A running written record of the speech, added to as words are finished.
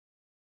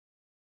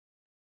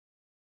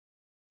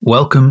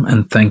Welcome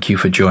and thank you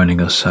for joining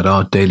us at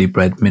our Daily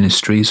Bread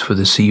Ministries for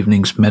this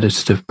evening's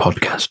meditative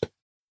podcast.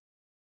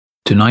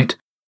 Tonight,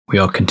 we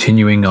are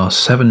continuing our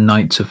 7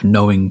 nights of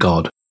knowing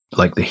God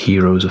like the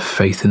heroes of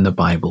faith in the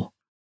Bible.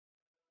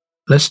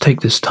 Let's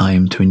take this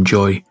time to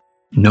enjoy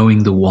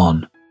knowing the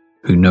one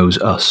who knows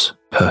us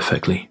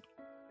perfectly.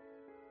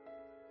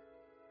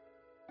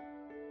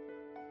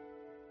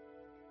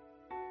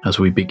 As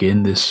we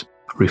begin this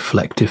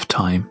reflective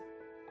time,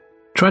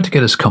 try to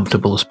get as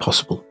comfortable as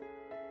possible.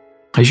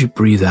 As you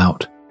breathe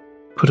out,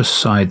 put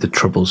aside the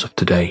troubles of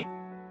today,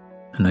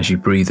 and as you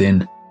breathe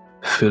in,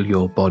 fill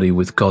your body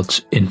with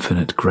God's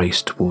infinite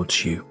grace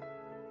towards you.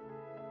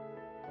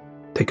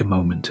 Take a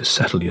moment to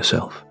settle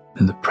yourself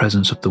in the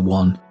presence of the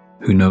one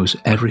who knows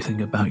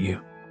everything about you,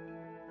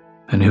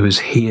 and who is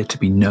here to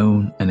be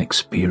known and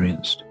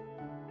experienced.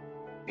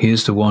 He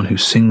is the one who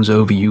sings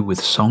over you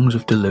with songs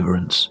of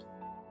deliverance,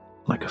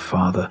 like a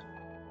father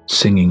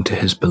singing to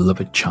his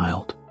beloved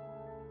child.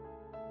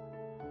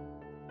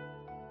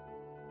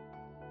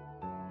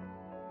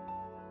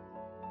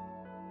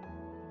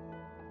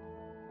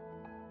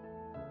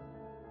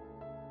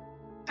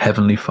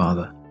 Heavenly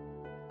Father,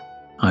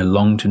 I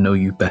long to know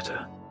you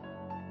better.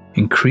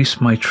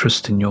 Increase my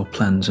trust in your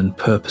plans and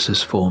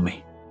purposes for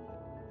me.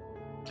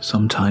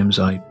 Sometimes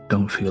I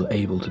don't feel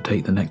able to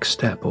take the next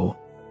step, or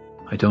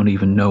I don't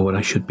even know what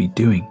I should be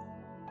doing.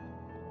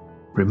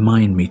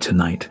 Remind me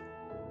tonight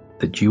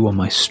that you are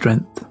my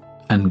strength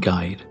and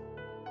guide.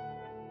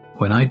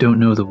 When I don't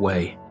know the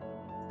way,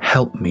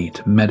 help me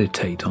to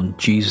meditate on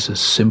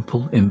Jesus'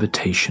 simple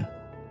invitation.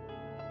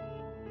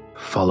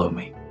 Follow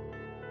me.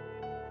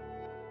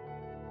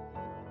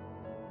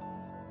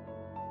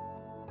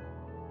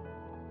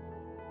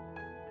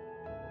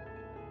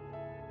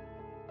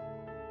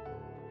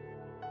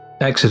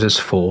 Exodus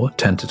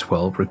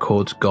 4:10-12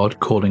 records God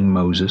calling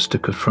Moses to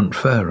confront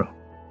Pharaoh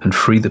and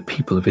free the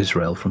people of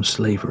Israel from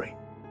slavery.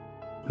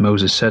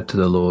 Moses said to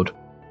the Lord,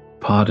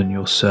 "Pardon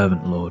your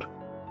servant, Lord.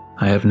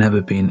 I have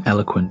never been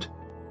eloquent,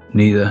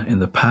 neither in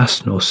the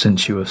past nor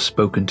since you have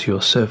spoken to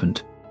your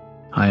servant.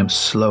 I am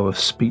slow of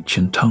speech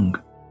and tongue."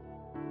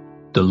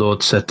 The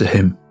Lord said to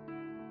him,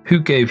 "Who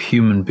gave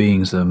human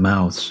beings their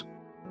mouths?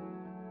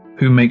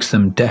 Who makes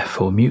them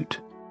deaf or mute?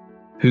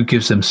 Who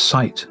gives them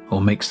sight or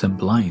makes them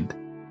blind?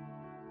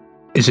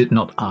 Is it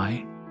not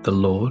I, the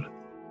Lord?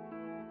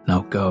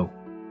 Now go.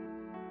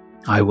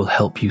 I will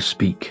help you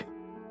speak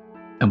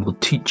and will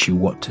teach you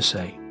what to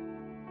say."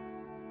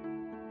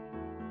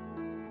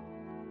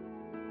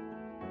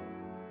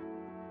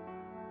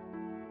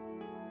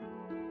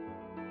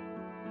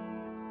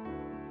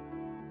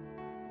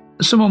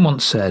 Someone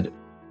once said,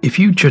 if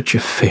you judge a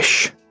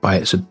fish by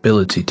its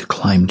ability to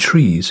climb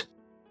trees,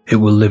 it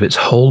will live its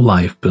whole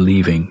life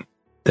believing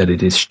that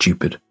it is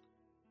stupid.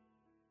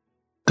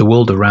 The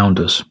world around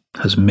us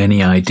has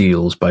many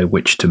ideals by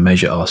which to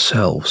measure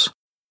ourselves: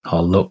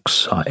 our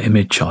looks, our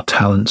image, our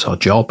talents, our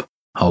job,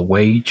 our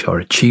wage, our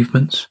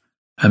achievements,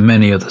 and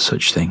many other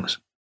such things.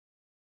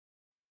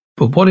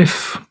 But what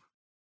if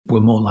we're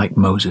more like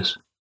Moses?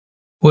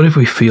 What if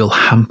we feel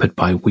hampered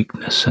by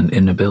weakness and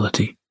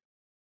inability?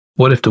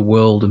 What if the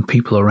world and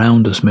people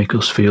around us make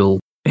us feel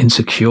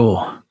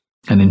insecure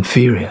and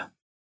inferior?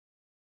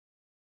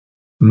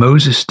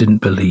 Moses didn't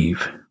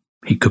believe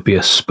he could be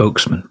a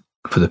spokesman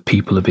for the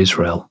people of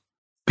Israel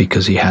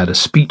because he had a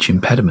speech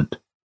impediment.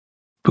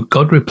 But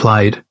God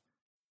replied,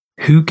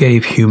 "Who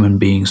gave human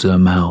beings their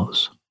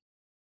mouths?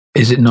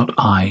 Is it not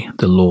I,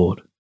 the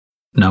Lord?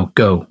 Now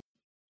go.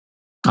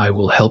 I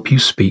will help you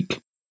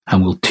speak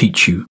and will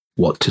teach you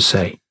what to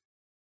say."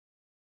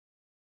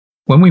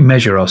 When we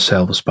measure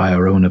ourselves by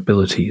our own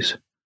abilities,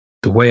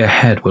 the way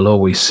ahead will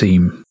always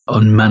seem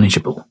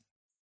unmanageable.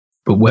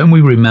 But when we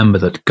remember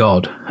that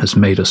God has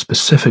made us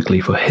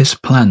specifically for His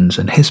plans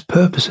and His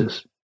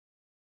purposes,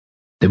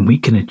 then we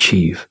can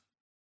achieve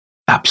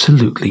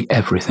absolutely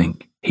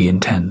everything He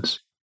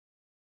intends.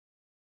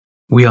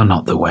 We are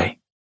not the way.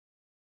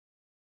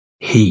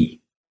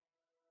 He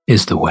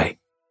is the way.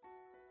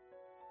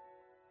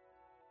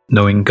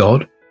 Knowing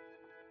God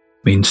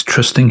means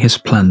trusting His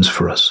plans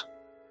for us.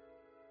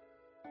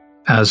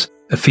 As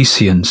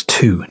Ephesians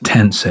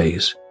 2:10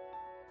 says,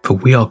 "For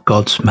we are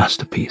God's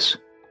masterpiece,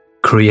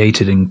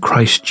 created in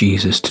Christ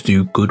Jesus to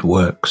do good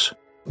works,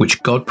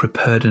 which God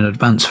prepared in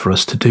advance for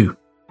us to do."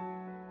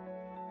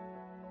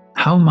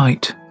 How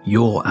might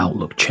your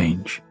outlook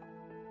change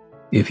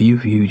if you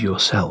viewed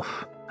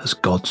yourself as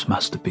God's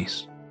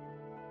masterpiece?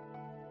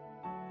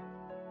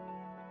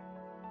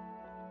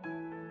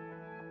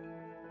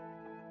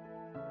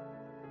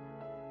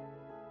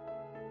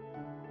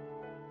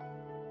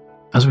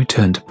 As we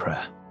turn to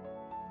prayer,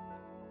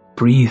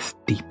 breathe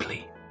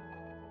deeply,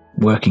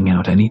 working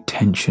out any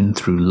tension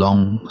through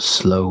long,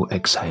 slow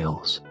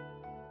exhales.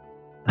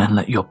 Then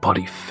let your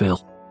body fill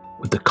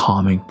with the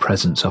calming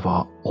presence of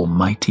our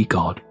Almighty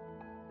God,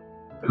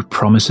 who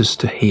promises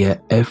to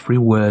hear every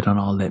word on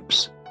our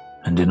lips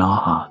and in our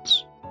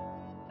hearts.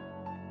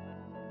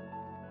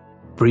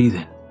 Breathe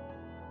in.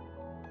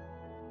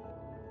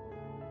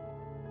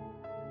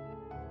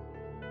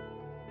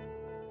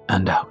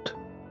 and out.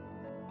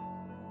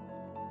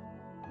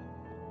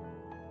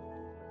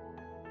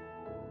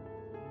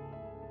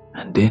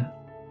 And in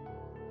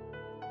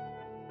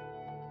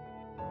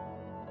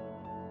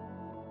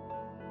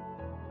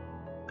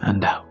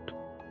and out.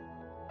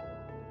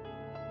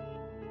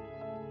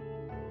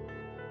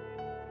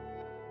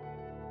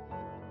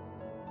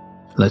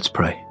 Let's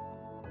pray.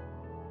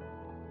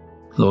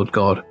 Lord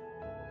God,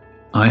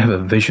 I have a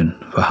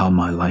vision for how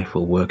my life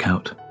will work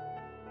out,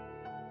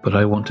 but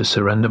I want to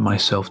surrender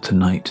myself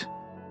tonight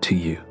to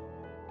you.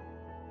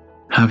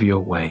 Have your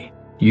way.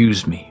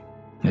 Use me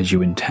as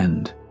you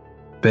intend.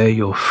 Bear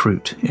your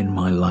fruit in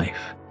my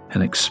life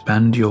and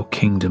expand your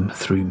kingdom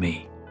through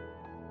me.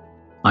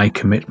 I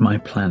commit my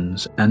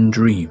plans and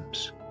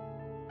dreams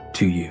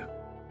to you.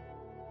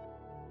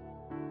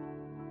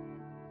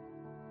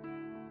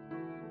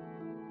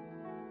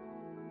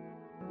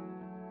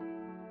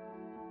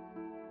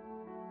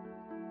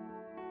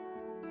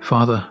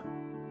 Father,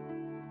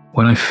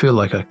 when I feel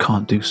like I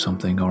can't do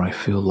something or I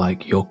feel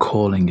like your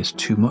calling is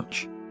too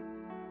much,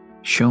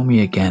 show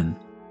me again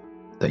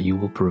that you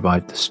will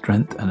provide the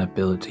strength and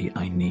ability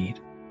I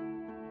need.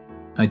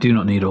 I do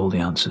not need all the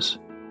answers.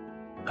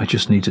 I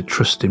just need to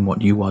trust in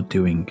what you are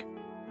doing.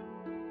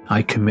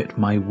 I commit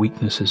my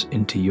weaknesses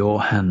into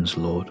your hands,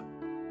 Lord,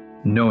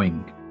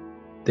 knowing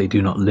they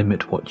do not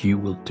limit what you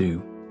will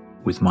do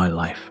with my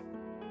life.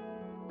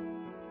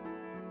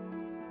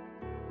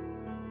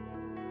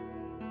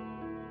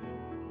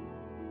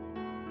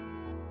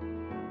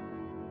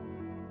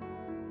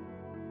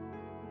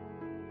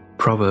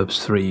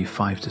 Proverbs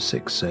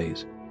 3:5-6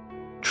 says,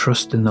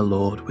 "Trust in the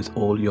Lord with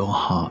all your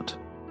heart,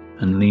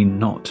 and lean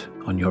not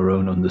on your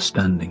own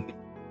understanding.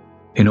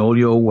 In all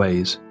your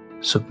ways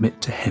submit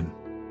to him,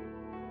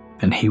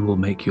 and he will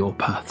make your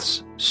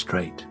paths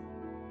straight."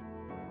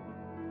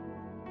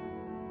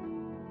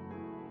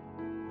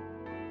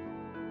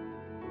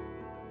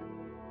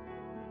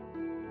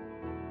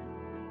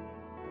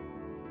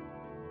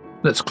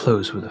 Let's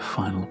close with a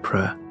final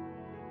prayer.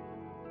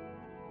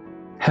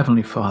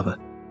 Heavenly Father,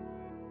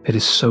 it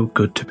is so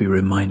good to be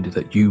reminded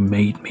that you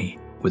made me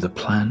with a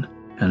plan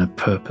and a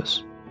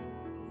purpose,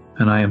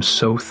 and I am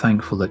so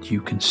thankful that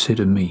you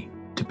consider me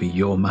to be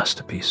your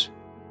masterpiece.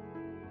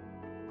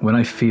 When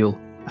I feel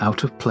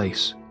out of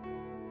place,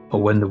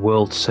 or when the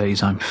world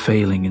says I'm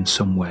failing in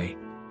some way,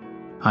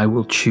 I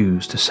will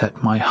choose to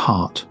set my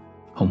heart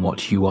on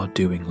what you are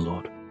doing,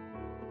 Lord.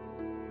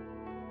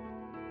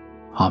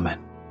 Amen.